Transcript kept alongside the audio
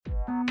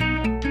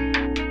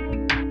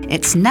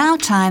It's now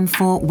time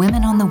for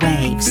Women on the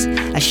Waves,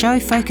 a show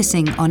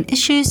focusing on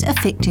issues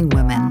affecting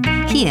women,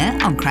 here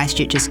on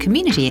Christchurch's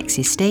community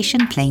access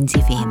station, Plains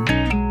FM.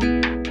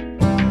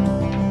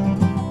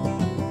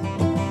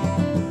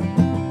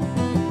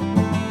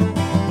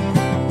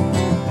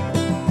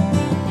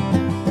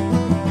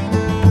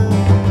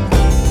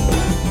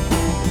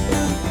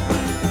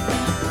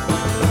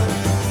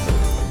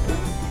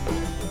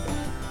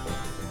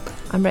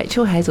 I'm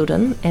Rachel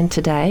Hazelden, and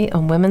today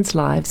on Women's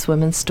Lives,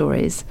 Women's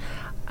Stories,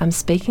 I'm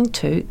speaking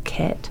to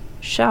Kat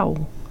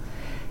Shao.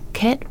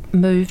 Kat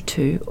moved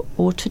to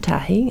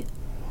Ōtautahi,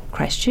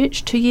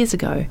 Christchurch, 2 years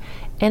ago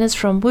and is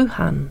from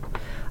Wuhan.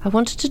 I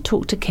wanted to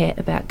talk to Kat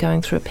about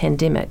going through a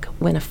pandemic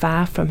when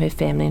afar from her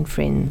family and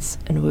friends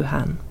in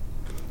Wuhan.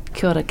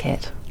 Kia ora,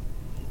 Kat.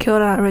 Kia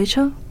ora,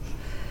 Rachel.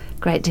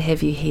 Great to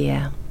have you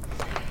here.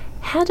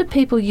 How do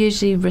people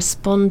usually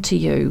respond to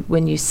you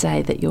when you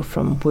say that you're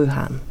from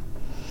Wuhan?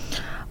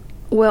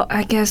 Well,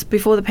 I guess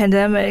before the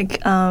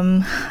pandemic,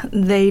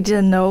 they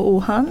didn't know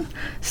Wuhan,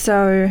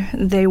 so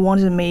they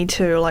wanted me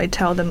to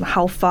tell them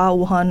how far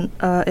Wuhan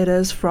it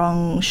is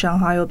from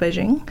Shanghai or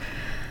Beijing.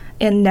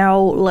 And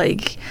now,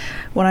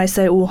 when I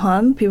say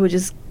Wuhan, people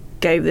just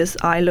gave this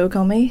eye look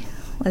on me,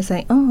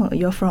 saying, "Oh,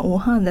 you're from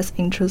Wuhan. That's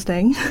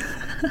interesting."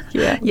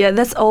 Yeah, yeah,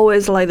 that's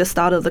always the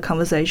start of the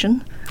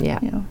conversation. Yeah.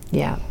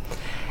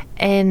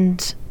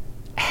 And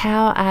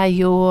how are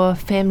your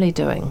family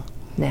doing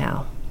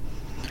now?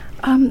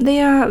 They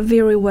are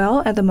very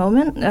well at the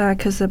moment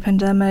because the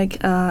pandemic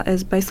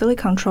is basically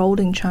controlled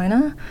in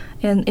China,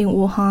 and in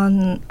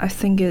Wuhan I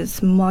think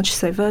it's much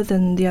safer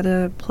than the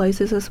other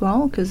places as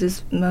well because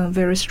it's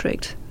very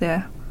strict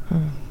there.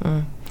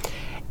 Mm-hmm.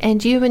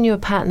 And you and your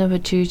partner were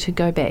due to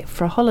go back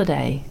for a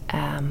holiday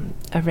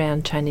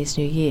around Chinese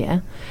New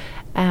Year.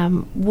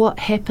 What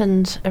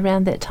happened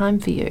around that time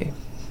for you?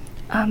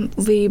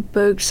 We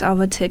booked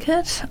our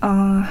ticket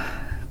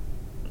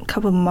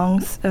couple of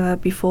months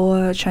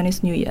before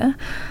Chinese New Year.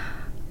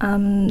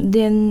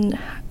 Then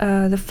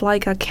the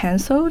flight got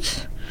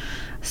cancelled,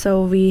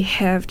 so we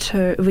had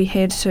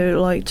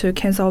to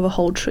cancel the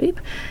whole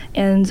trip,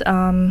 and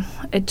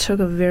it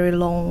took a very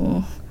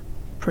long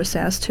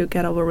process to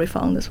get our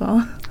refund as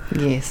well.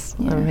 Yes,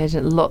 yeah. I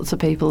imagine lots of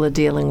people are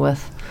dealing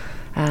with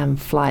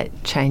flight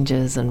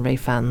changes and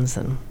refunds,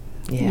 and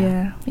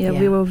yeah,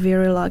 we were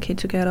very lucky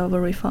to get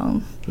our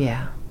refund.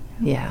 Yeah.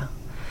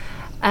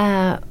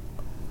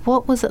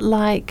 What was it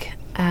like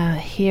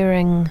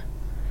hearing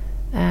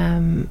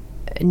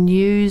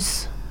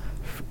news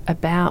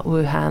about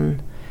Wuhan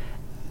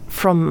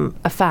from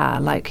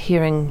afar,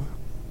 hearing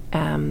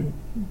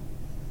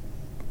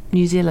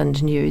New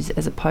Zealand news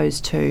as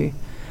opposed to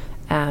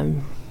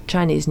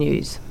Chinese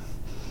news?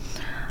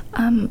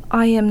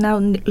 I am now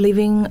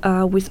living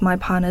with my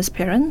partner's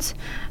parents,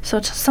 so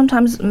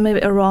sometimes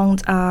maybe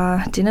around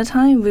dinner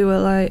time we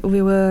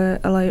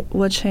were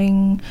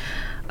watching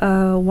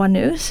One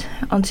News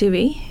on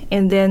TV,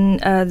 and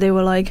then they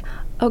were like,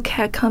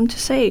 "Okay, come to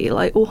say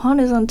Wuhan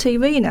is on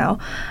TV now."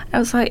 I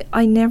was like,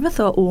 I never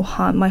thought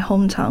Wuhan, my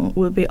hometown,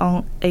 would be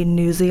on a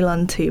New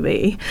Zealand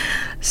TV.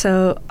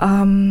 So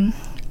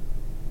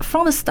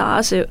from the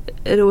start,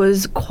 it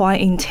was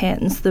quite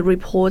intense. The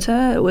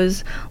reporter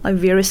was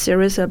very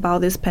serious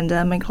about this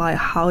pandemic,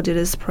 how did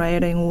it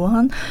spread in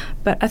Wuhan.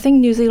 But I think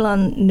New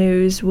Zealand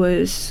news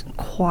was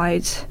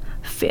quite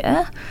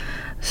fair.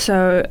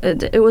 So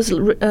it was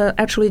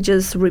actually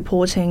just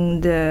reporting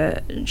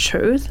the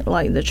truth,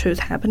 the truth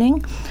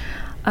happening.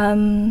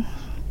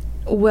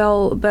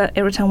 But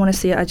every time when I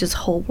see it, I just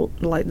hope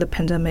the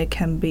pandemic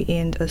can be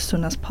ended as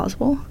soon as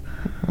possible.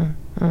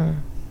 Mm-hmm.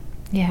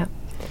 Yeah.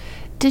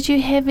 Did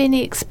you have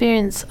any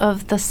experience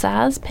of the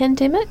SARS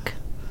pandemic?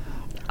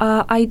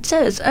 I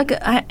did,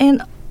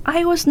 and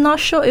I was not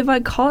sure if I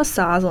caught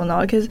SARS or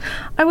not because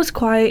I was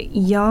quite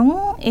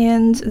young,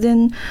 and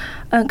then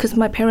because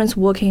my parents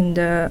work in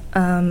the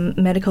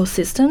medical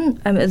system,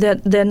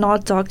 they're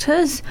not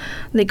doctors.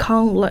 They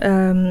can't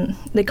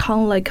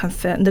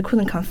confirm. They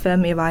couldn't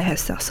confirm if I had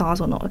SARS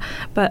or not.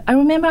 But I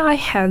remember I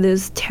had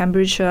this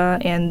temperature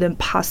and then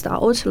passed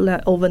out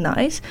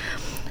overnight.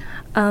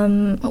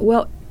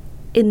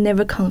 It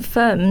never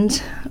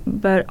confirmed,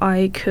 but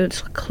I could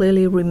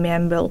clearly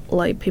remember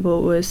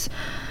people was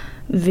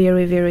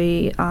very,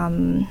 very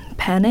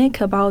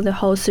panic about the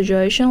whole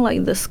situation.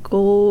 The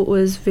school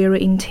was very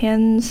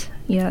intense.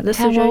 Yeah, the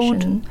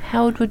situation.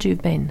 How old would you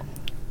have been?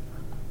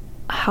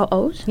 How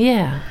old?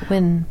 Yeah,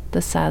 when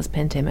the SARS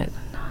pandemic.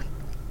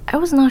 I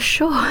was not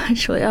sure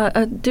actually.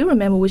 I do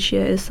remember which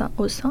year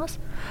was SARS.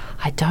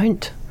 I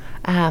don't.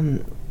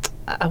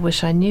 I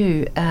wish I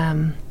knew.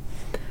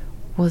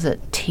 Was it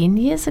 10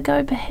 years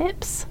ago,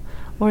 perhaps,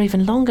 or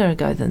even longer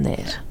ago than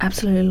that?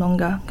 Absolutely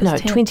longer. No,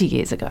 20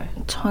 years ago.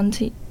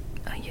 20.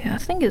 Yeah, I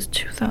think it's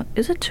 2000.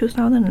 Is it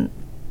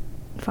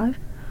 2005?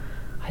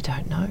 I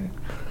don't know.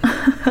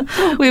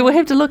 We will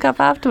have to look up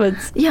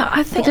afterwards. Yeah,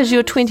 I think because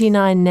you're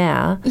 29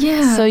 now.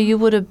 Yeah. So you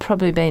would have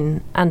probably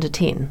been under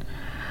 10.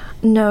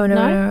 No.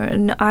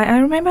 No? I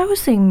remember I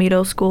was in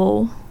middle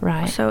school.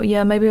 Right. So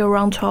yeah, maybe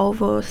around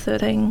 12 or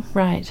 13.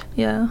 Right.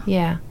 Yeah.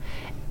 Yeah.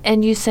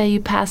 And you say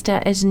you passed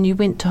out as in you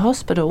went to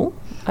hospital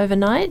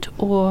overnight,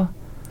 or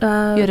you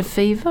had a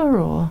fever,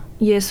 or?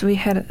 Yes,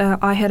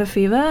 I had a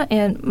fever,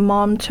 and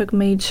Mom took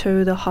me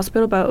to the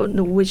hospital, but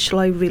which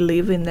like we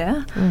live in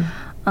there.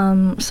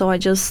 So I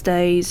just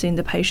stayed in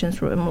the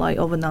patient's room like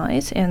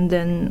overnight, and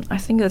then I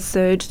think the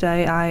third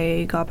day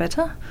I got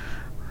better.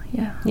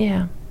 Yeah.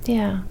 Yeah.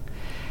 Yeah.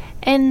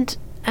 And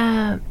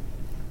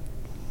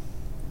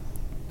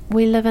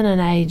we live in an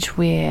age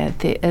where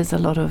there is a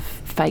lot of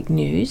fake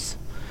news,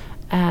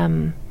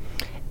 and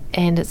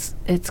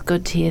it's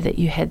good to hear that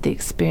you had the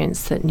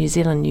experience that New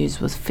Zealand news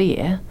was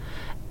fair.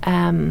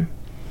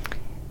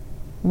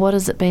 What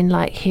has it been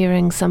like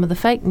hearing some of the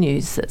fake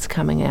news that's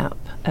coming out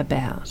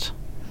about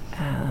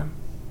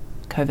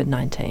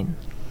COVID-19?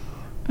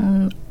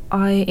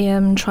 I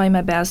am trying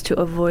my best to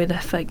avoid the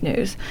fake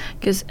news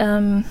because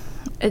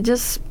it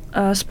just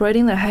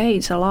spreading the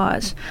hate a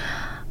lot.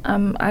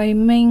 I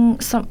mean,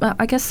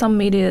 I guess some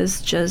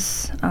medias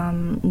just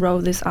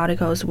wrote these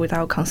articles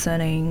without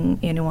concerning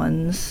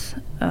anyone's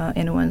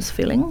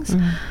feelings.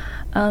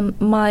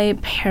 My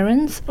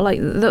parents,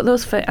 like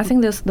I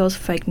think those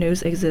fake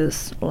news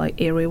exist like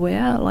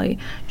everywhere, like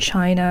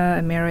China,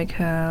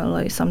 America,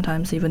 like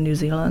sometimes even New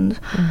Zealand.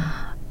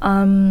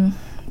 But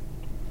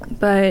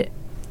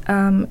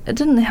it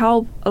didn't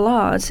help a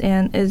lot,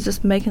 and it's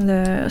just making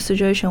the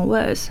situation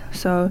worse.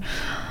 So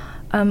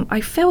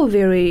I felt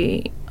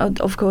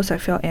of course I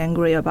felt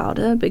angry about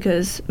it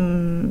because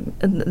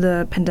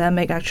the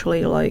pandemic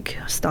actually like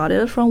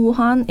started from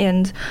Wuhan,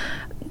 and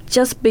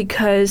just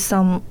because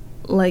some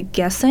like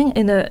guessing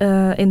in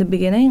the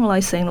beginning,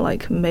 like saying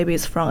like maybe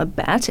it's from a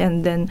bat,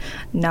 and then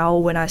now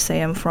when I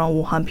say I'm from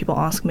Wuhan, people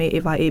ask me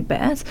if I eat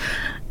bats.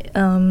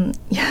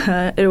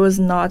 Yeah, it was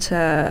not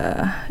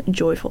a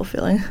joyful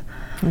feeling.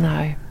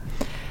 No.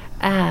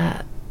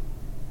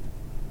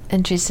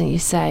 Interesting you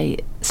say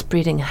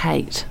spreading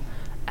hate.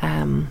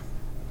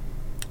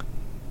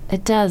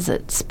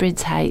 It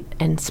spreads hate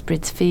and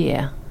spreads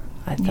fear,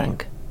 I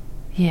think.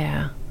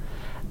 Yeah.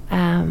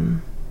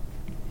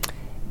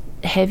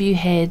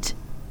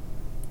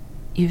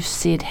 You've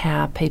said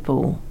how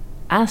people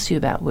ask you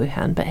about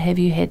Wuhan, but have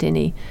you had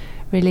any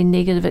really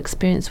negative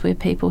experience where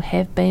people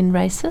have been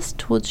racist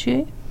towards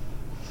you?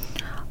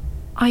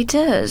 I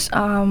did,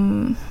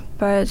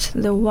 but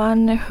the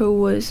one who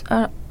was,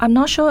 I'm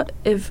not sure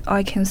if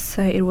I can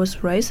say it was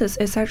racist.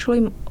 It's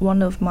actually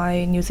one of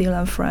my New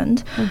Zealand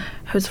friend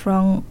who's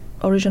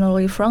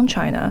originally from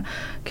China,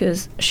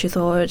 because she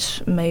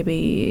thought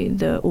maybe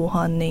the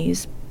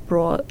Wuhanese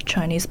brought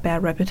Chinese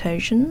bad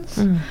reputations,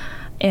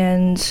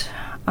 and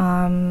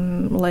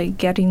like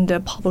getting the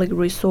public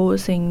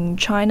resource in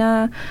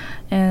China,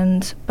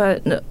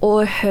 but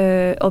all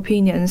her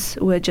opinions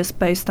were just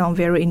based on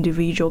very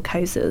individual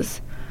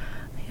cases.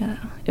 Yeah,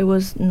 it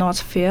was not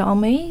fair on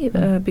me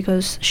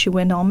because she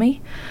went on me.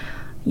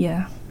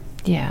 Yeah.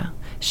 Yeah,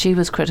 she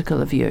was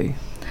critical of you.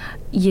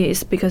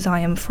 Yes, because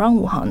I am from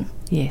Wuhan.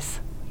 Yes.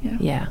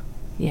 Yeah.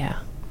 Yeah.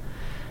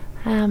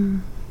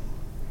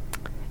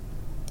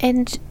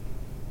 And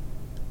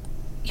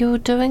you're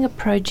doing a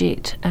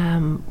project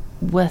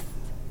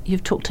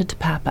you've talked to Te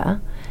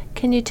Papa.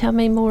 Can you tell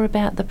me more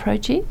about the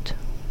project?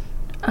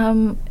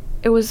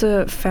 It was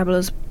a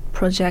fabulous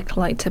project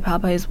like Te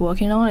Papa is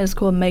working on. It's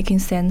called Making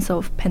Sense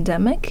of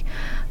Pandemic.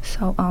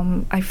 So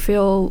I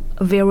feel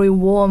very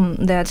warm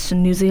that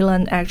New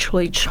Zealand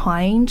actually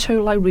trying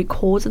to like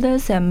record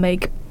this and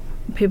make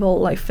people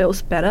like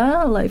feels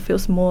better, like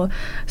feels more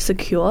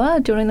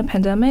secure during the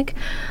pandemic.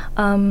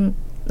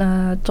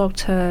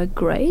 Dr.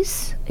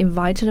 Grace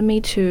invited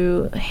me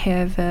to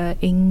have an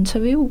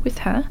interview with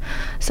her.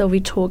 So we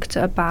talked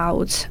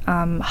about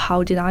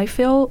how did I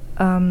feel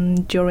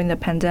during the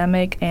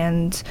pandemic,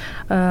 and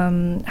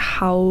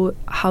how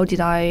did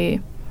I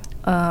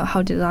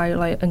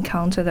like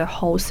encounter the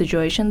whole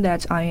situation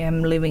that I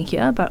am living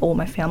here, but all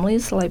my family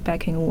is like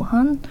back in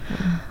Wuhan.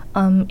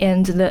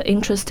 And the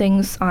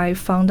interesting things I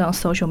found on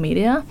social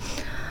media.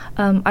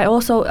 I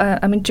also,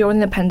 during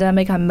the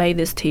pandemic, I made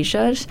this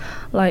T-shirt,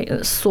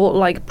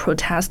 like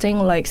protesting,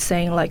 like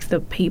saying like the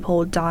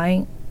people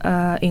dying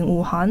in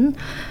Wuhan,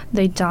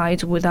 they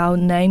died without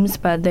names,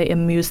 but they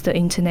amused the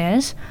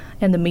internet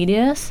and the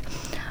medias.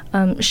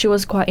 She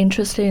was quite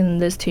interested in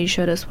this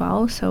T-shirt as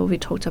well, so we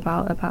talked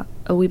about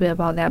a wee bit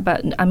about that.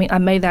 But I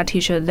made that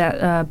T-shirt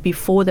that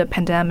before the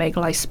pandemic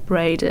like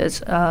spread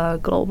it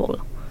global.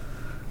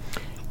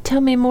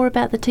 Tell me more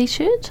about the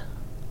T-shirt.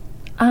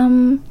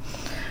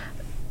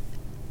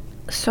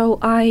 So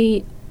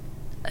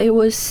it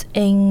was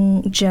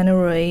in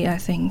January, I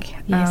think.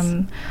 Yes.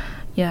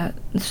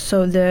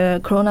 So the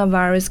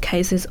coronavirus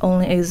cases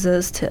only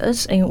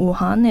existed in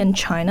Wuhan and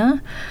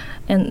China,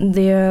 and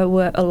there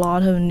were a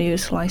lot of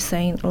news like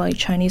saying like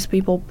Chinese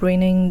people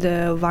bringing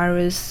the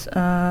virus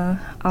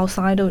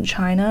outside of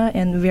China,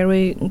 and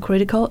very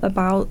critical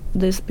about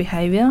this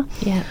behavior.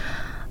 Yeah.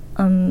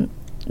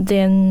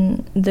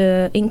 then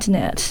the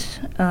internet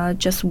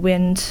just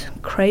went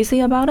crazy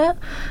about it,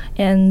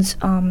 and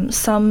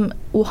some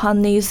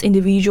Wuhanese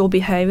individual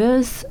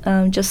behaviors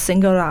just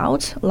singled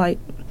out like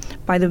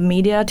by the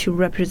media to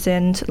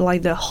represent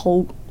like the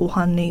whole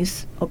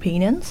Wuhanese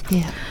opinions.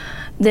 Yeah.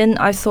 Then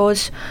I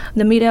thought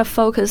the media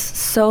focused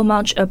so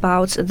much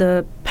about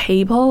the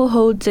people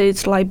who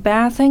did like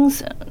bad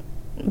things,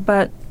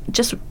 but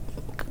just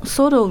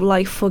sort of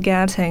like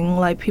forgetting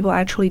like people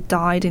actually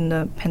died in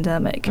the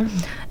pandemic.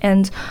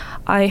 And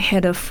I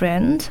had a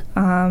friend,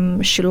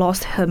 she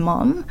lost her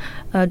mom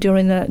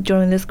during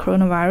this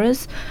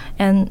coronavirus,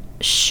 and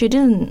she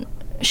didn't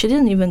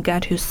even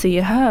get to see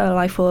her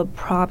like for a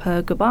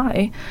proper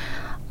goodbye.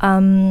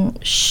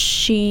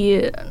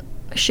 She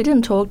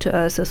didn't talk to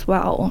us as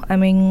well. I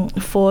mean,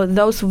 for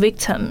those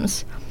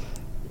victims,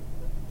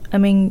 I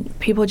mean,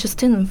 people just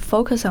didn't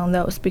focus on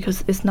those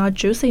because it's not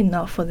juicy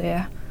enough for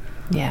there.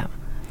 Yeah.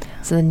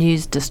 So the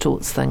news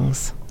distorts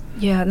things.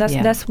 Yeah,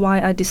 that's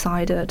why I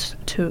decided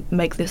to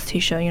make this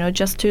T-shirt, you know,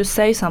 just to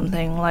say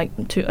something, like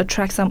to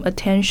attract some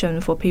attention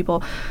for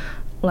people,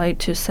 like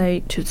to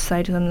say to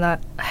them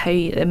that,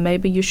 hey,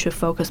 maybe you should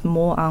focus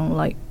more on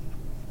like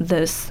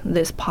this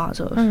part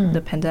of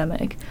the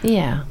pandemic.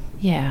 Yeah,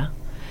 yeah.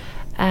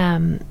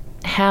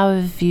 How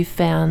have you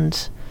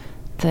found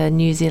the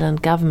New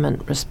Zealand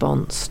government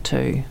response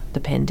to the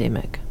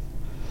pandemic?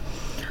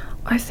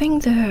 I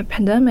think the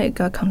pandemic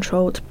got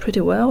controlled pretty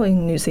well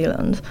in New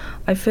Zealand.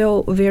 I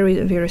feel very,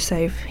 very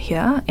safe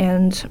here,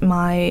 and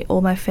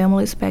all my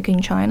family's back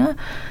in China.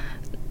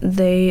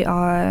 They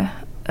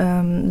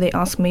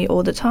ask me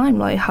all the time,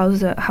 like,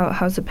 how's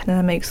the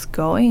pandemic's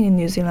going in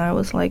New Zealand? I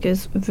was like,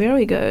 it's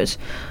very good.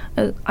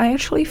 I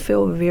actually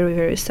feel very,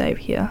 very safe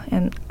here,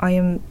 and I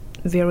am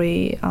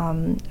very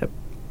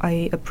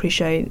I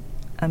appreciate,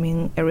 I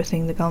mean,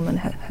 everything the government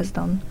has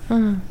done.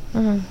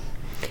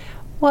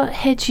 What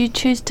had you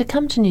choose to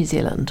come to New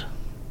Zealand?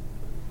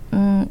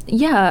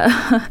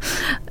 Yeah,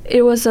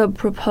 it was a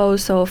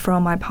proposal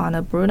from my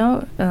partner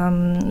Bruno.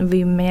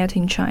 We met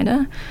in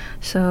China,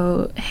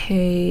 so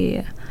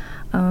we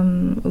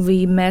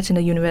met in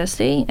the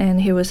university,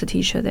 and he was a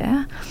teacher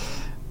there.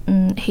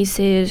 He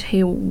said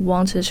he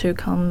wanted to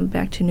come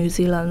back to New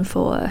Zealand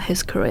for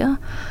his career.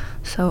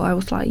 So I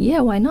was like, yeah,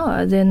 why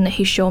not? Then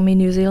he showed me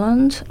New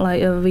Zealand.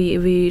 Like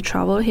we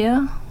traveled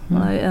here,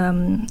 like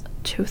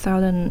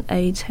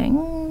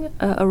 2018,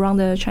 around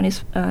the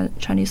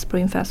Chinese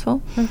Spring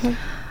Festival,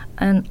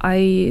 and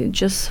I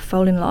just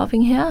fell in love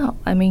in here.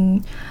 I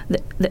mean,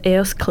 the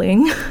air's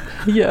clean.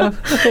 Yeah,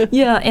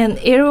 yeah, and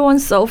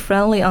everyone's so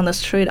friendly on the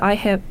street.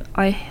 I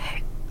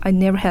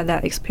never had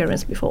that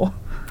experience before.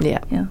 Yeah.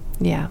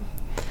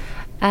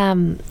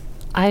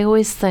 I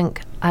always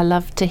think I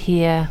love to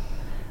hear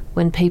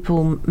when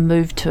people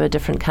move to a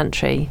different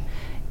country,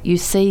 you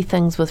see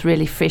things with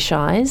really fresh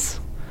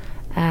eyes.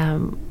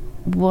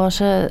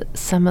 What are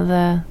some of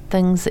the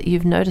things that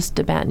you've noticed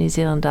about New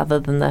Zealand other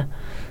than the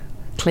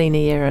clean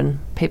air and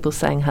people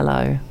saying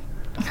hello?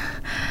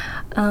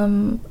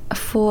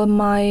 For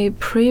my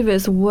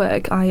previous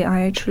work, I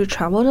actually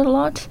traveled a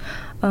lot.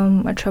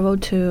 I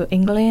traveled to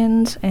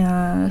England,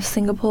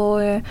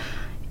 Singapore,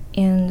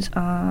 and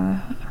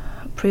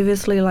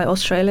previously like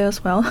Australia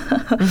as well.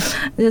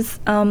 This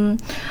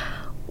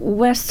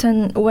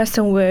Western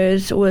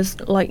world was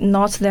like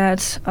not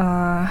that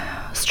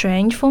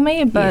strange for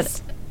me, but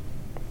yes.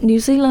 New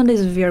Zealand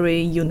is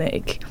very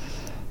unique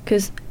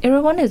because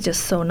everyone is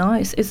just so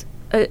nice.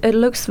 It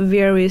looks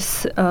very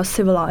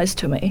civilized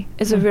to me.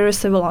 It's a very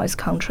civilized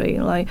country.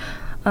 Like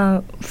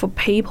for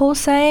people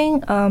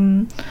saying,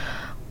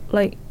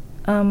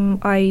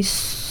 I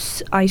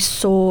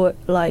saw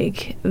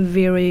like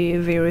very,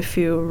 very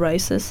few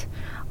races.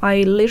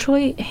 I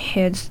literally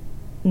had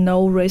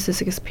no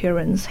racist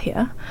experience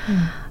here,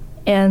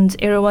 and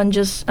everyone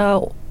just.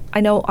 I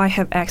know I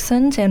have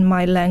accent and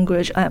my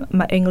language,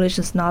 my English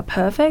is not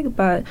perfect,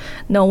 but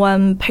no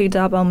one picked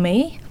up on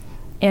me,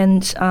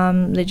 and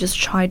they just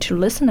tried to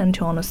listen and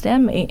to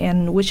understand me,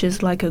 and which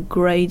is like a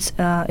great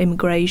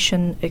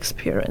immigration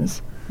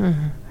experience.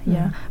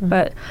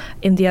 But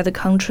in the other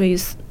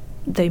countries,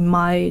 they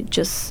might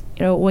just,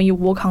 when you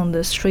walk on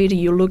the street,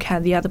 you look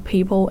at the other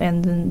people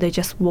and then they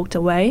just walked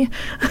away.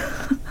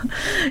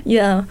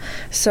 Yeah,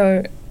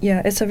 so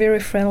yeah, it's a very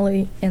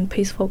friendly and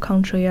peaceful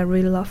country. I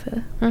really love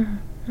it.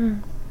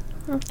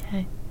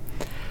 Okay.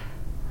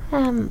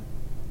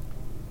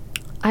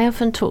 I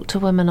often talk to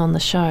women on the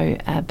show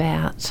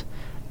about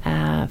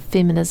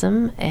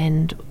feminism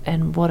and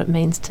what it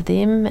means to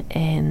them,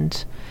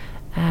 and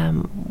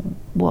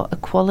what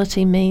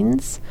equality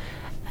means.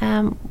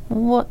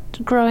 What,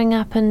 growing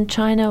up in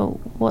China,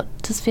 what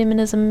does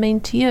feminism mean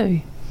to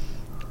you?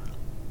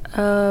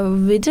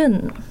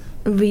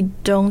 We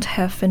don't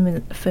have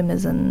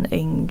feminism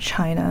in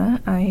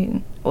China.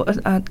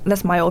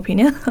 That's my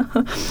opinion.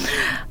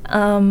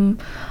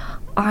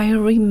 I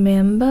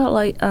remember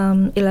like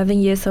 11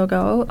 years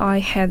ago, I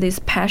had this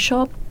pet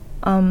shop.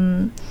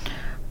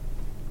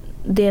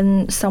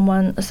 Then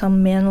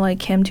some man like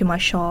came to my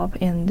shop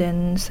and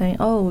then saying,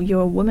 "Oh,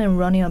 you're a woman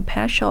running a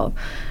pet shop."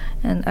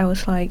 And I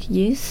was like,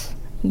 yes.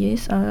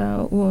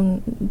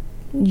 Well,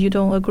 you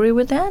don't agree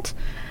with that?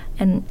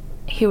 And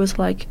he was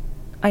like,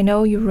 I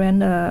know you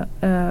ran a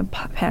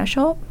pet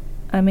shop.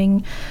 I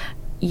mean,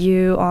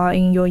 you are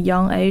in your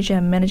young age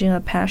and managing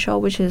a pet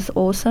shop, which is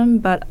awesome,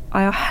 but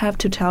I have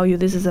to tell you,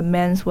 this is a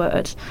man's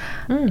word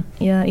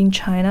in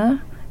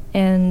China.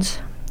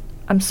 And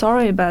I'm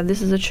sorry, but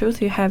this is the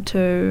truth you have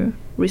to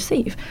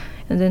receive.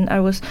 And then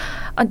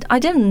I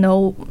didn't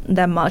know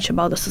that much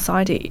about the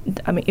society.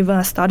 I mean, even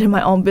I started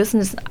my own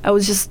business, I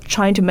was just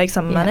trying to make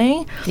some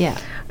money. Yeah.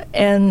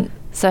 And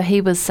so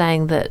he was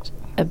saying that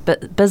a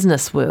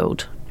business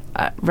world,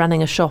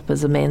 running a shop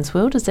is a man's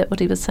world. Is that what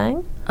he was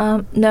saying?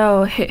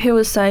 No, he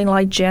was saying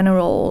like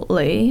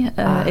generally,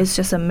 it's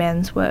just a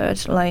man's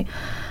word. Like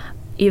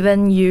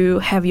even you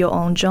have your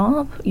own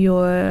job,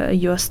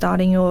 you're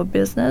starting your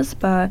business,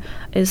 but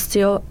it's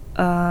still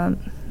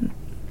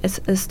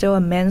it's still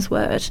a man's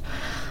word.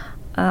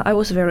 I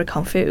was very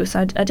confused.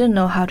 I didn't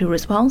know how to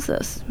respond to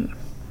this.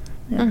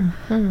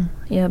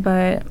 Yeah,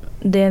 but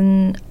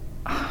then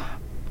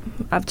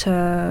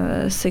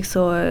after 6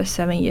 or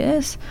 7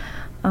 years,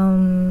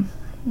 I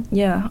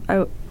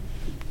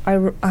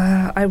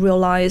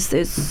realized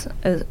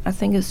I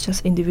think it's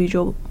just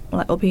individual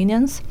like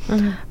opinions,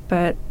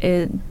 but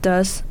it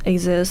does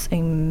exist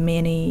in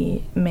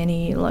many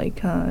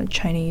like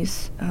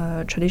Chinese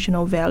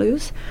traditional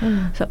values.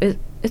 So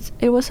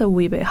it was a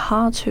wee bit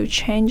hard to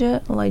change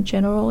it like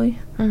generally.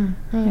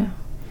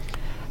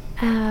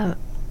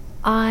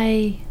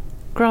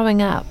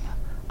 Growing up,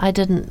 I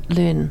didn't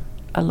learn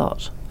a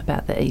lot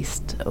about the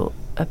East or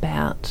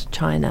about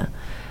China.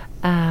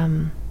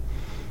 And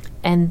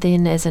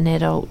then as an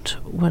adult,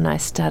 when I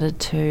started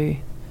to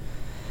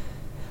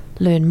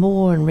learn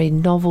more and read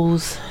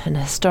novels and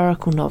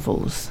historical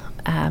novels,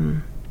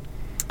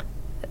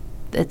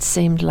 it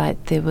seemed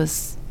like there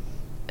was,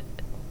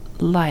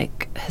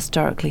 like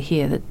historically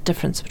here, the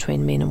difference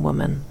between men and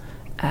women,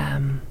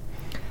 kind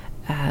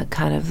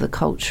of the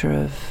culture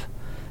of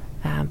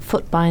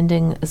foot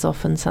binding is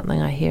often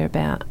something I hear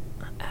about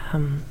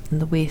in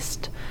the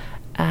West.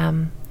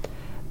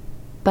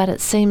 But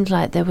it seemed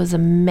like there was a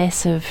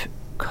massive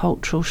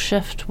cultural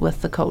shift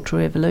with the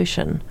Cultural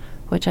Revolution,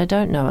 which I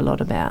don't know a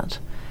lot about.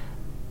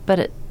 But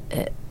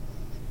it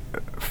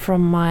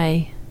from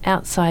my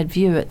outside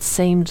view, it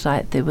seemed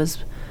like there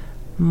was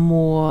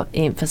more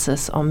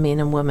emphasis on men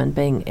and women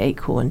being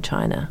equal in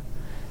China.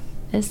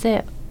 Is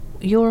that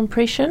your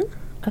impression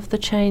of the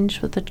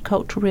change with the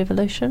Cultural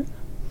Revolution?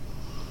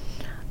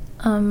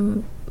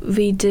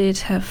 We did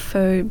have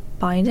foot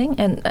binding,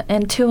 and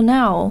until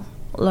now,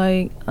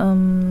 like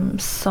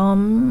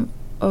some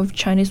of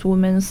Chinese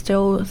women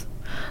still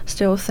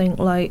think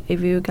like if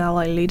you got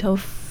like little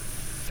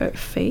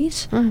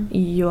feet,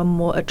 you are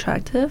more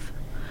attractive.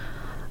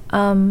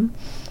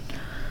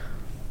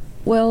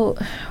 Well,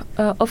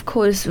 of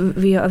course,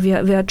 we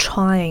are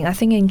trying. I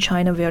think in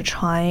China we are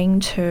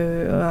trying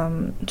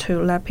to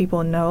let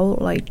people know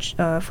like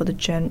for the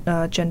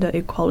gender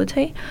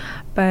equality,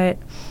 but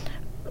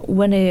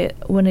when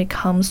it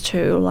comes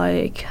to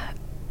like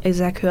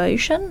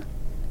execution,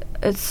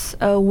 it's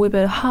a wee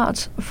bit hard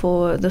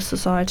for the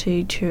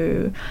society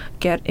to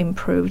get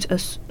improved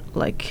as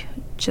like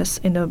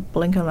just in a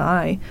blink of an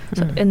eye.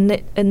 So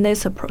it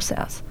needs a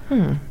process.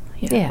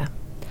 Yeah.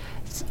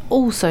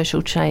 All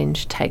social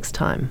change takes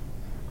time.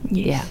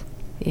 Yes.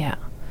 Yeah.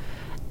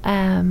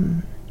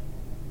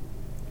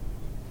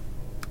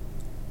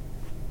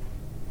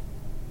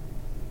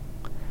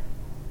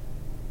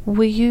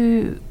 Were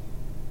you,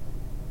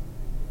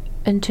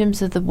 in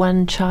terms of the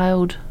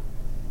one-child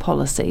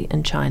policy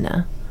in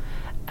China,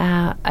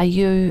 are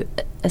you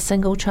a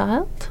single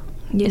child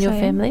in your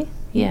family?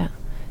 Yeah.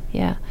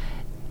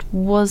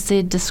 Was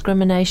there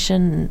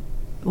discrimination?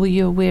 Were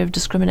you aware of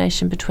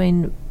discrimination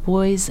between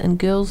boys and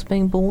girls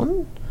being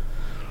born?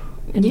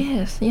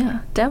 Yes,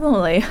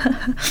 definitely.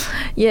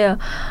 Yeah,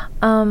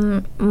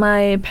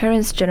 my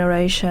parents'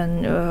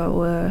 generation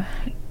were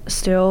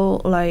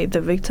still like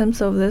the victims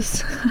of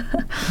this.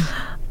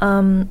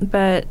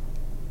 But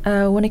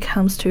when it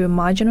comes to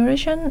my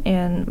generation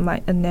and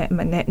my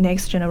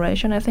next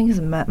generation, I think is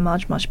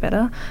much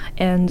better.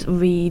 And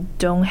we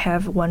don't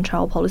have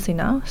one-child policy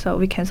now, so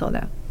we cancel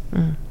that.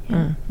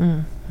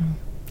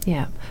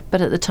 Yeah,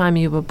 but at the time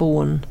you were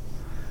born,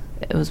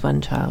 it was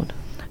one child.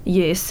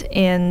 Yes,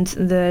 and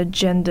the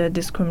gender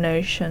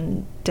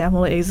discrimination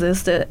definitely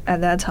existed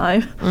at that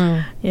time.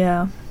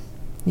 Yeah.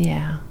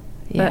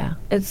 But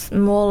it's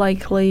more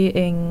likely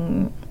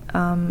in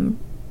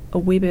a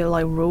wee bit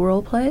like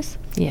rural place.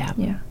 Yeah.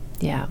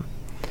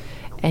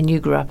 And you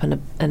grew up in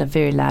a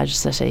very large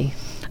city.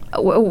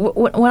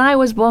 When I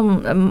was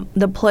born,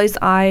 the place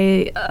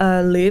I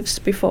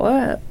lived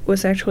before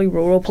was actually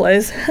rural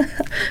place,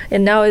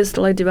 and now it's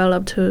like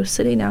developed to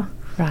city now.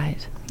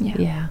 Right.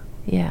 Yeah.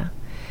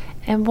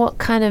 And what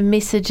kind of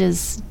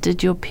messages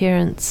did your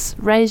parents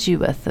raise you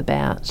with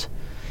about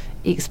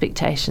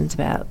expectations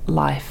about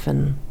life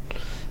and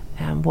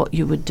what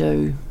you would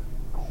do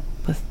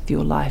with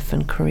your life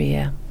and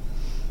career?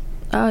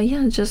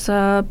 Yeah, just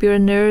be a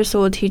nurse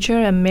or a teacher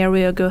and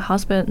marry a good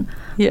husband.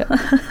 Yeah.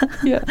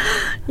 Yeah.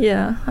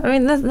 Yeah, I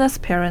mean that's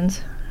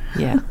parents.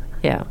 Yeah.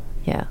 Yeah.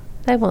 Yeah.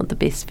 They want the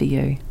best for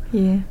you.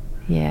 Yeah.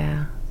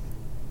 Yeah.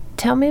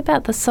 Tell me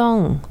about the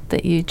song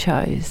that you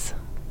chose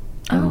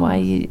and why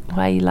you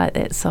like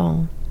that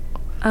song.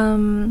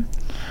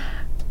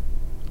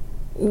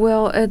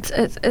 Well, it's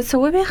a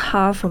little bit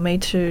hard for me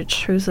to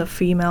choose a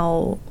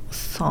female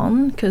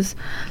song because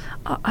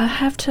I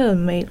have to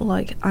admit,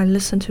 like, I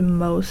listen to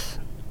most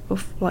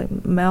of like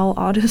male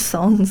artist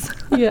songs.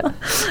 Yeah.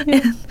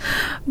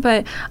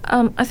 But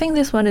I think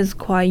this one is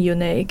quite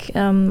unique.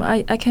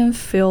 I can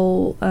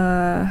feel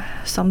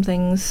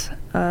something's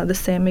the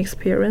same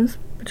experience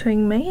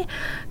between me,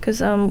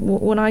 because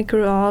when I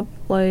grew up,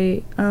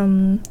 like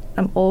I'm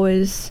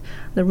always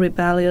the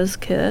rebellious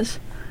kid.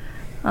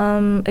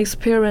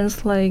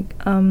 Experience like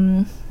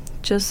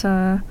just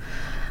have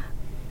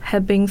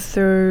been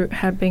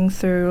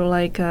through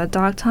like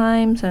dark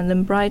times and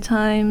then bright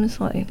times,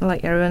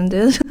 like everyone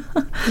did.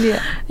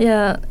 Yeah.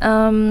 Yeah.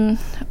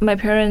 My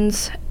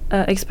parents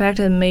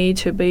expected me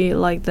to be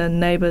like the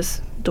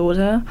neighbor's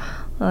daughter,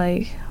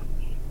 like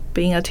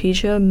being a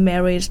teacher,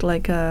 married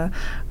like a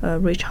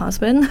rich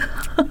husband.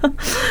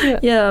 Yeah.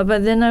 Yeah,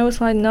 but then I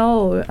was like,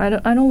 no, I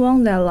don't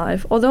want that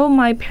life. Although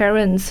my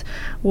parents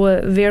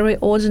were very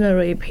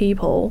ordinary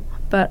people,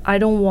 but I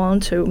don't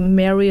want to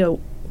marry a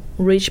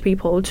rich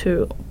people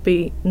to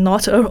be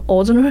not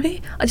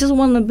ordinary. I just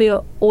want to be an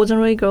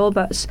ordinary girl,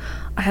 but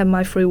I have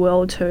my free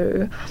will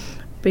to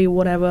be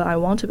whatever I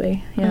want to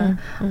be. Yeah.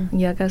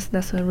 Yeah, I guess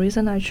that's the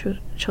reason I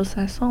chose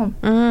that song.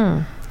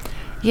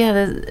 Yeah,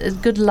 there's a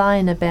good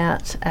line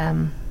about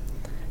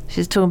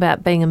she's talking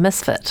about being a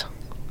misfit.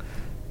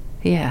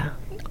 Yeah.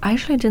 I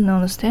actually didn't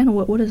understand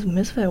what is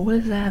misfit. What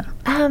is that?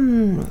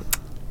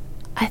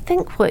 I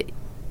think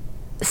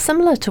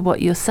similar to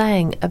what you're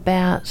saying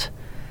about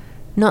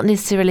not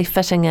necessarily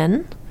fitting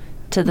in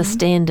to the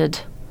standard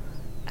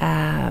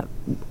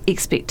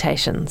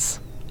expectations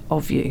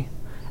of you.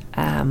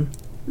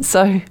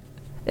 So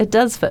it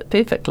does fit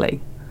perfectly.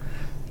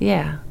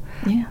 Yeah.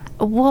 Yeah.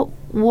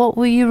 What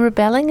were you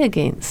rebelling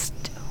against?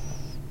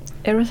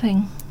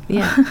 Everything.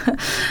 Yeah.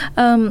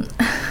 I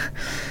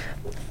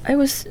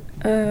was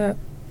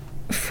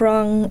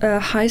from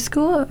high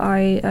school.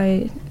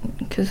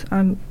 Because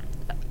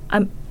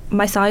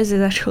my size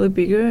is actually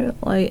bigger,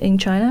 like in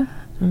China.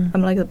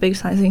 I'm like the big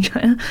size in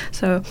China,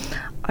 so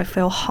I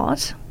felt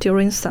hot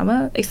during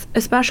summer,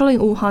 especially in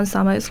Wuhan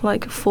summer. It's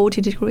like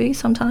 40 degrees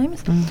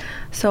sometimes.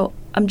 So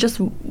I'm just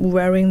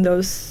wearing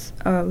those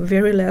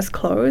very less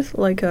clothes,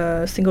 like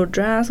a single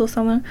dress or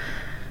something.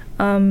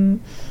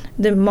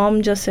 The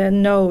mom just said,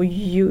 no,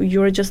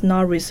 you're just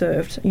not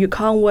reserved. You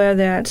can't wear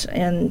that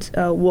and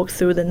walk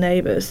through the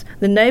neighbors.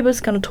 The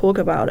neighbors gonna talk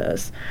about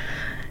us.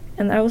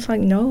 And I was like,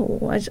 no,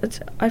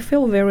 I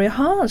feel very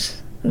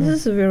hot.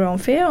 This is very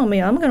unfair on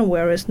me. I'm going to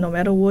wear it no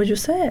matter what you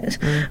said.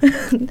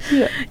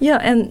 Yeah,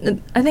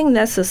 and I think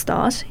that's the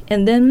start.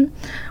 And then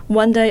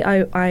one day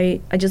I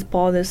just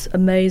bought this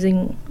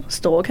amazing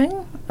stocking.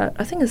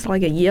 I think it's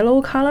like a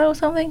yellow color or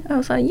something. I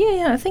was like,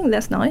 yeah, I think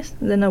that's nice.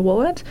 And then I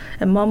wore it.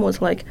 And Mom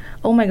was like,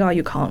 oh my God,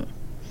 you can't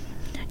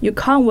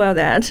wear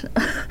that.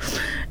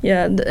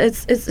 Yeah,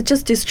 it's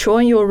just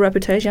destroying your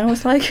reputation. I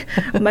was like,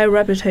 my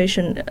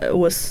reputation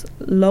was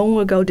long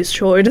ago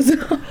destroyed. So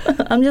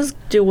I'm just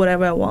do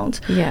whatever I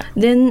want. Yeah.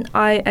 Then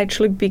I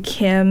actually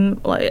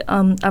became like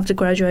after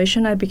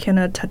graduation I became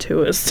a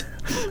tattooist.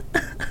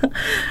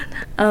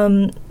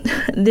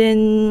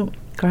 Then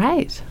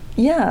Great.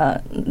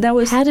 Yeah, that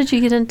was. How did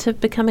you get into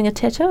becoming a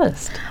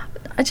tattooist?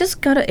 I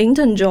just got an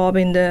intern job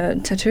in the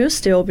tattoo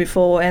studio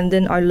before, and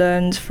then I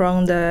learned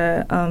from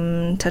the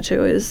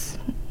tattooist.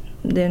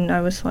 Then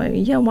I was like,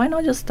 yeah, why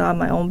not just start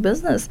my own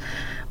business?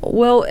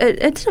 Well,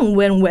 it didn't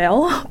went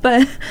well,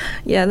 but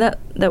yeah,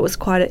 that was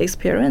quite an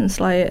experience.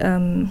 Like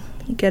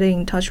getting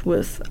in touch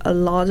with a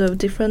lot of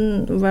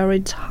different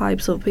varied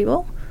types of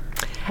people.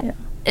 Yeah.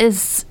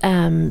 Is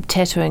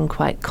tattooing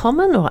quite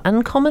common or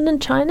uncommon in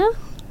China?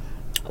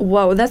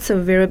 Wow, that's a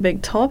very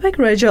big topic,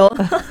 Rachel.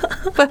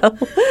 Well,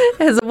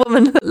 as a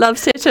woman that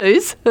loves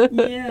tattoos.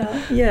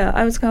 Yeah.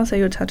 I was gonna say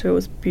your tattoo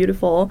was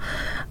beautiful.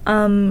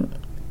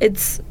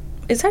 It's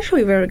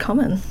actually very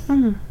common.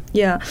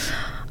 Yeah.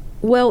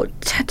 Well,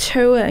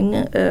 tattooing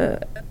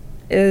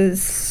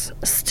is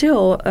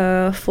still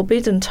a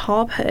forbidden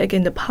topic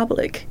in the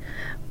public,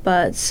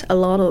 but a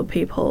lot of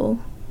people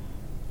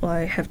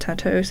like have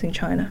tattoos in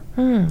China.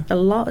 A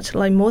lot,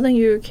 like more than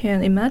you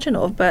can imagine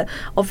of. But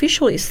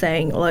officially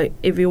saying like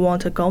if you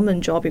want a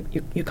government job,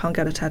 you can't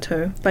get a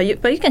tattoo. But you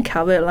can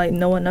cover it like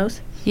no one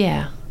knows.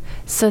 Yeah.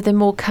 So they're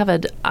more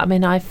covered. I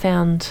mean, I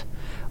found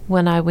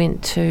when I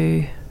went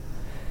to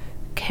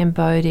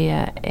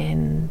Cambodia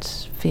and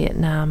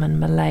Vietnam and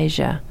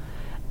Malaysia,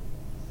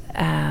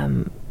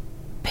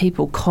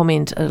 people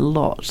comment a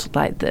lot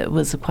like that it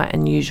was quite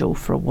unusual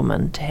for a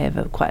woman to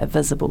have quite a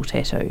visible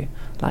tattoo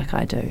like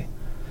I do.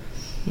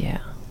 Yeah.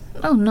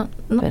 Oh,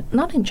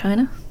 not in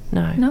China.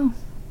 No.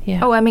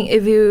 Yeah. Oh, I mean,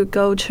 if you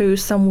go to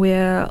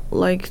somewhere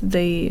like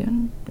the,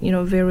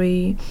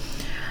 very,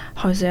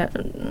 how is that,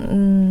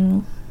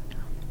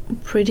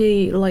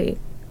 pretty, like,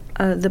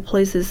 the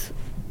places,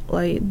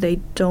 like, they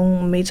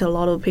don't meet a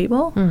lot of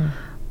people,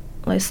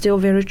 like, still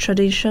very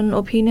traditional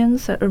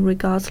opinions that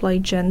regards,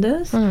 like,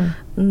 genders.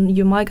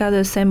 You might get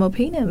the same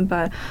opinion,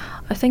 but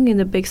I think in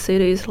the big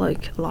cities,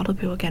 like, a lot of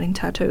people getting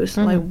tattoos,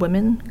 like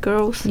women,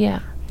 girls. Yeah.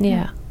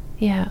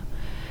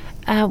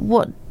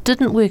 What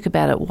didn't work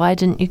about it? Why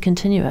didn't you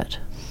continue it?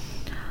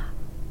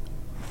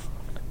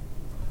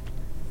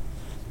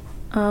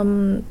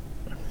 I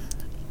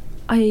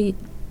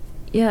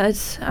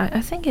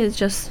think it's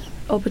just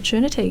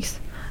opportunities.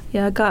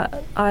 Yeah,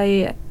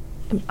 I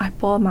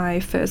bought my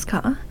first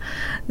car.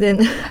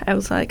 Then I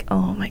was like,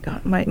 oh my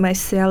god, my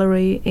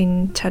salary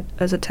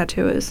as a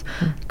tattooist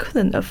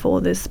couldn't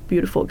afford this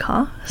beautiful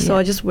car. So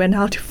I just went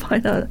out to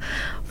find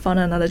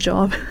another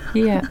job.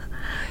 Yeah.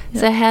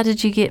 So how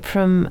did you get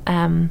from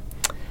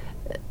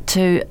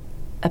to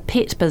a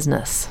pet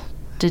business?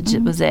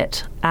 Was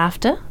that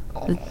after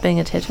being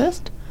a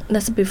tattooist?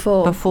 That's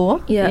before.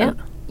 Before?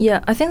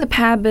 Yeah, I think the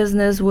pet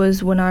business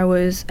was when I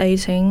was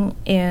 18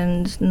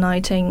 and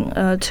 19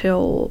 and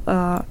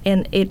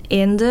it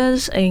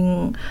ended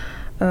in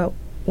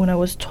when I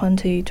was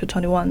 20 to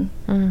 21.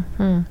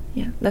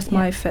 Yeah, that's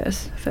my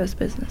first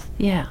business.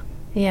 Yeah.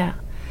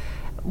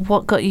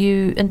 What got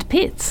you into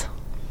pets?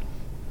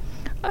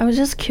 I was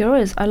just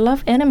curious. I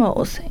love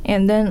animals,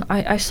 and then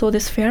I saw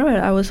this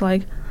ferret. I was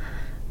like,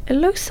 it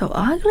looks so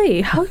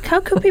ugly. How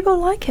could people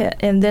like it?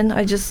 And then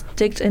I just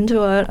digged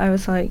into it. I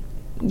was like,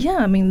 yeah,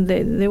 I mean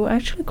they were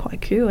actually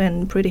quite cute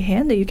and pretty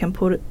handy. You can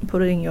put it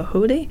in your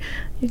hoodie.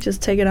 You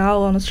just take it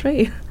out on the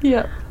street.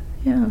 Yeah.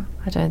 Yeah.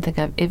 I don't think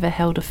I've ever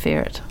held a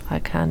ferret. I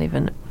can't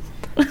even.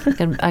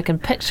 I can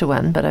picture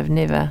one, but I've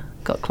never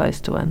got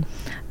close to one.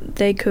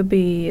 They could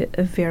be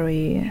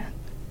very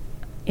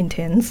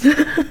intense.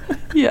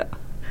 Yeah.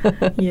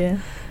 Yeah.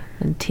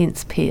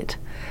 Intense pet.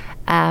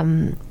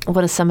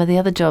 What are some of the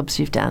other jobs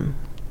you've done?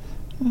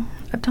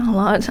 I've done a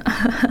lot.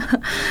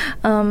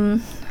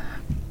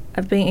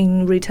 I've been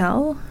in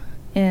retail,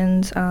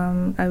 and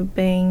I've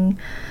been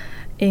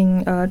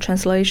in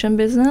translation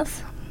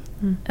business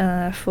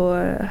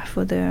for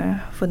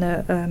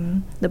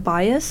the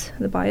buyers.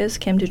 The buyers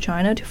came to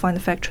China to find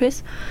the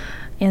factories,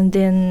 and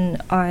then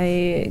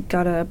I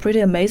got a pretty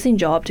amazing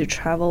job to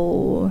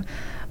travel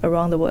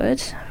around the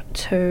world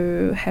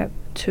to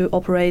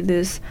operate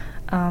this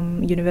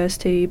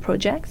university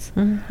projects.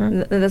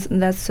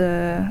 That's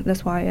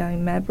why I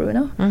met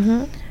Bruno.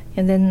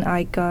 And then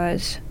I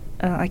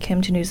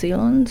came to New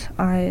Zealand.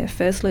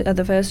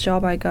 The first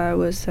job I got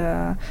was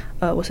a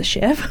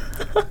chef.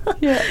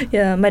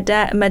 Yeah. My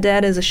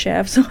dad is a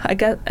chef, so I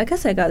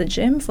guess I got a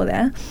gym for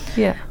that.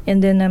 Yeah.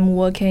 And then I'm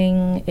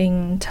working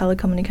in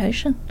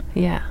telecommunication.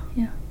 Yeah.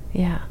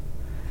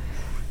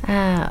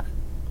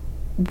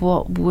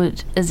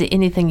 Is there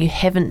anything you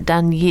haven't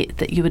done yet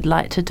that you would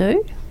like to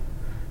do?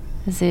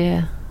 Is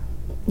there?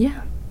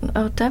 Yeah.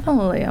 Oh,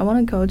 definitely. I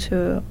want to go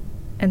to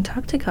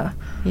Antarctica.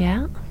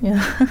 Yeah.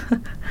 Yeah.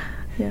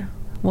 Yeah.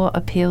 What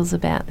appeals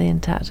about the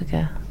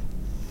Antarctica?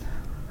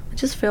 I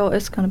just feel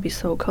it's going to be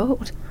so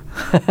cold.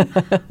 I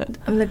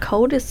mean, the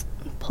coldest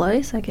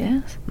place, I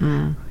guess.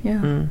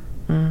 Yeah.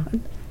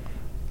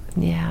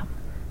 Yeah.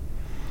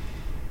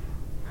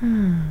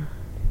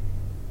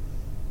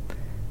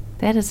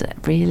 That is a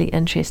really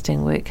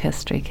interesting work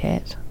history,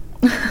 Kat.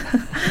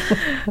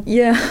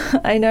 Yeah,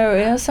 I know.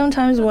 Yeah,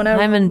 sometimes when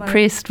I'm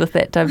impressed with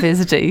that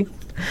diversity.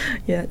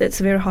 Yeah, it's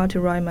very hard to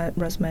write my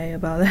resume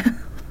about that.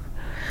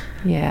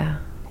 Yeah.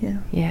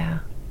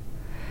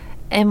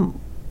 And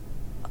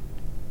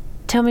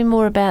tell me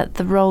more about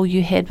the role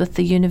you had with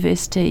the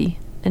university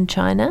in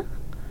China.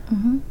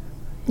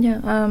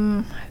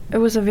 Yeah, it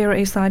was a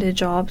very exciting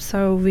job.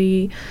 So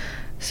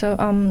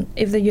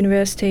if the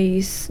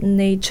universities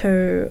need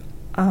to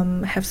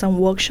have some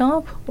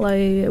workshop,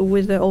 like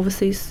with the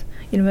overseas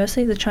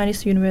university, the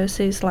Chinese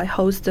universities like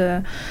host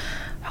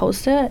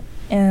it,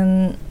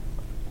 and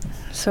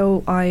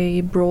so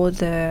I brought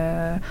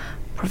the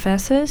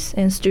professors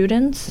and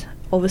students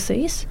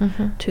overseas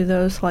to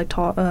those like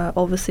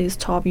overseas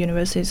top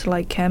universities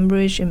like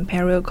Cambridge,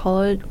 Imperial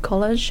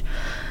College,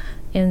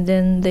 and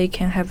then they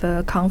can have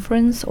a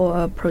conference or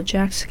a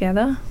project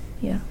together.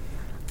 Yeah,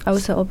 I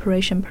was an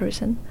operation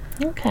person.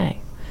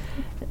 Okay,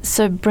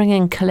 so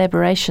bringing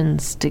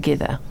collaborations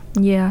together.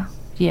 Yeah.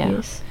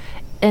 Yes.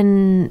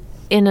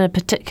 In a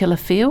particular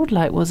field,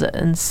 like was it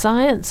in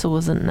science or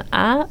was it in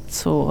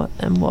arts or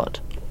in what?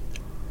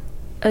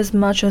 As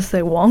much as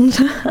they want.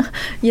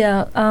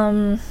 Yeah.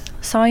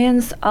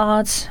 Science,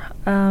 art,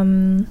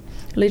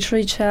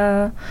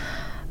 literature,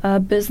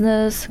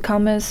 business,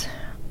 commerce,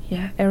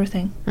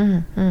 everything.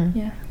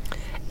 Yeah.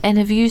 And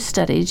have you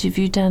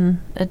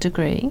done a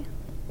degree?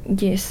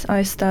 Yes,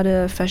 I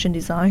studied fashion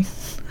design.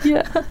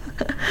 Yeah.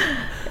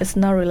 It's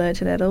not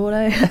related at all.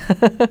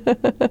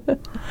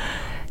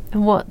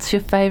 And what's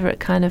your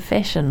favourite kind of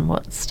fashion?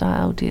 What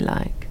style do you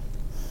like?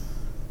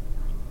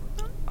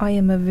 I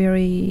am a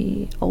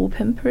very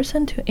open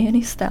person to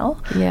any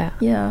style. Yeah.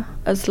 Yeah,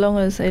 as long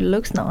as it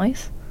looks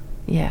nice.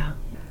 Yeah.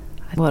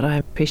 What I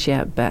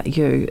appreciate about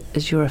you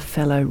is you're a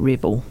fellow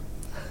rebel.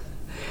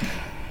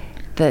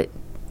 That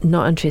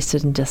not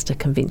interested in just a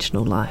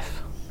conventional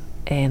life.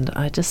 And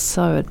I just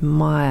so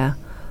admire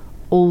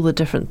all the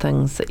different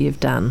things that you've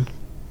done.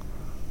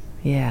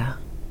 Yeah.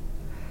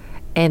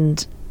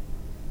 And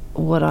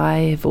what I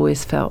have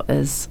always felt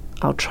is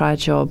I'll try a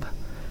job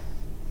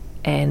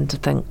and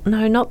think,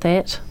 no, not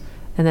that.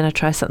 And then I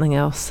try something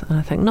else and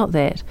I think, not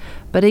that.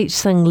 But each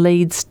thing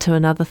leads to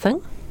another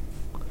thing.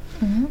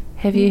 Mm-hmm.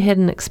 Have you had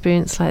an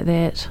experience like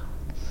that?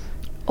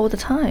 All the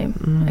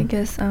time. I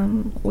guess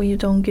when you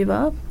don't give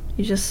up,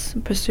 you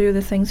just pursue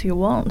the things you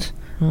want.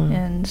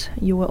 And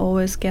you will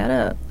always get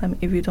it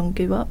if you don't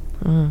give up.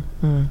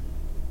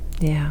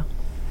 Yeah.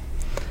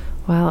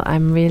 Well,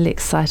 I'm really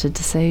excited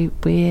to see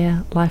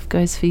where life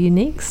goes for you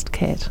next,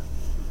 Kat.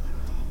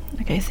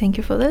 Okay, thank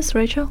you for this,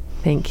 Rachel.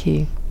 Thank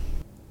you.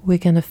 We're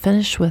going to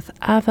finish with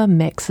Ava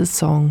Max's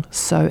song,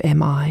 So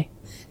Am I.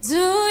 Do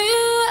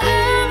you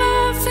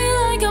ever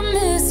feel like a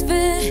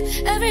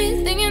misfit?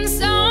 Everything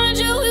inside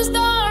you is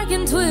dark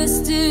and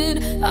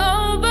twisted.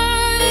 Oh,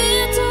 but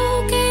it's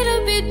okay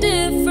to be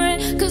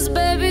different, 'cause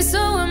baby, so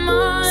am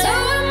I. So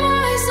am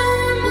I, so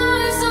am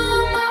I, so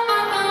am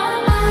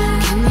I.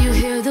 Can you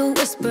hear the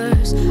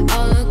whispers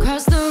all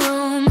across the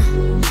room?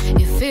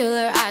 You feel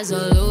her eyes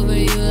all over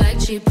you like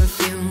cheap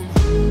perfume.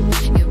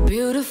 You're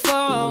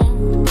beautiful,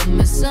 but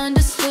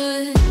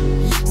misunderstood.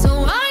 So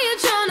why you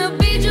tryna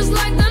be just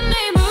like the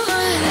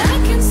neighborhood? I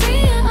can see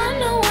it, I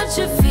know what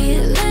you're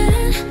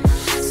feeling.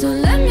 So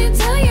let me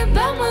tell you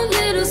about my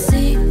little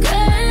secret.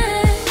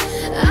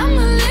 I'm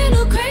a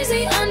little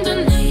crazy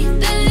underneath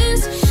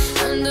this,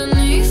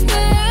 underneath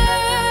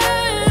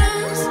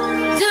this.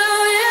 Do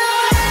you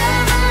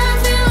ever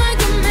feel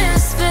like a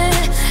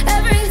misfit?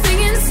 Everything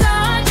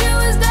inside you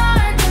is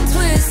dark and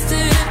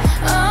twisted.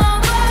 Oh,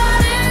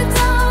 but it's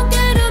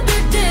okay to be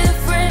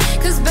different,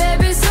 'cause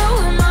baby, so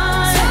am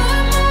I. So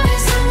am I,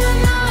 so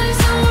am I,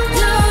 so am I.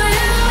 Do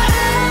you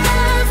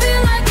ever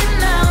feel like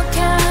an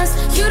outcast?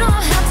 You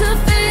don't have to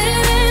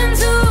fit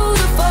into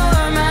the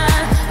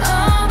format.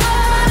 Oh,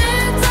 but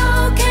it's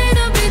okay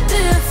to be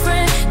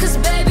different, 'cause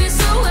baby,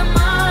 so am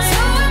I.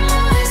 So am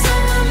I, so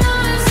am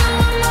I, so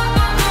am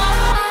I.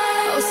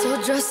 Oh, so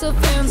dress up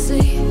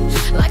fancy,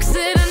 like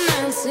Sid and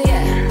Nancy,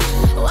 yeah.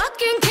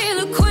 Walking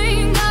killer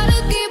queen, gotta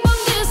keep on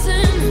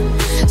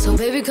kissing. So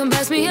baby, come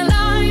pass me a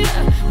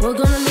lighter, we're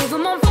gonna leave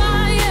them on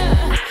fire.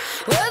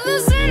 We're the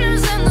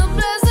sinners and the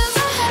blessings.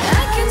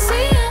 I can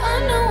see it, I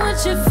know what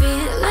you're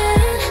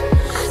feeling.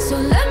 So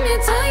let me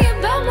tell you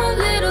about my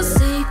little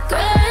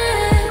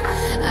secret.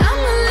 I'm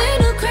a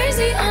little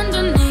crazy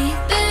underneath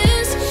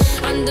this,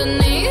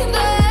 underneath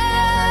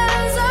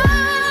this.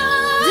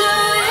 Do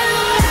you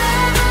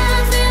ever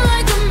feel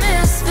like a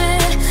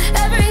misfit?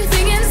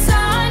 Everything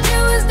inside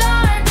you is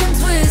dark and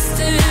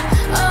twisted.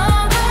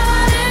 Oh,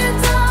 but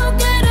it's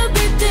okay to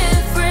be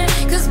different,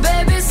 'cause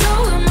baby, so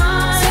am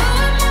I. So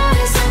am I,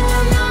 so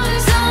am I,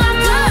 so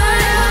am I.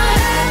 Do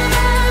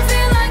you ever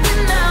feel like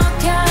an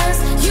outcast?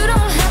 You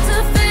don't have to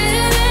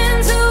fit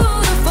into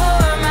the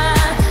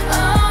format.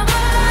 Oh,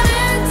 but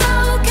it's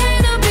okay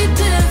to be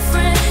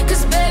different,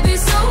 'cause baby,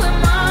 so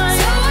am I.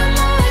 So am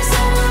I,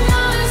 so am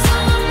I, so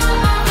am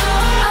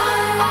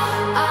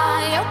I.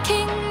 You're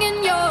king and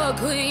you're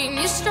queen.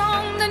 You're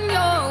strong and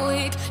you're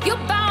weak.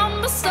 You're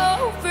bound but so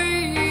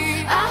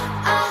free.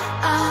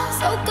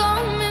 So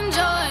come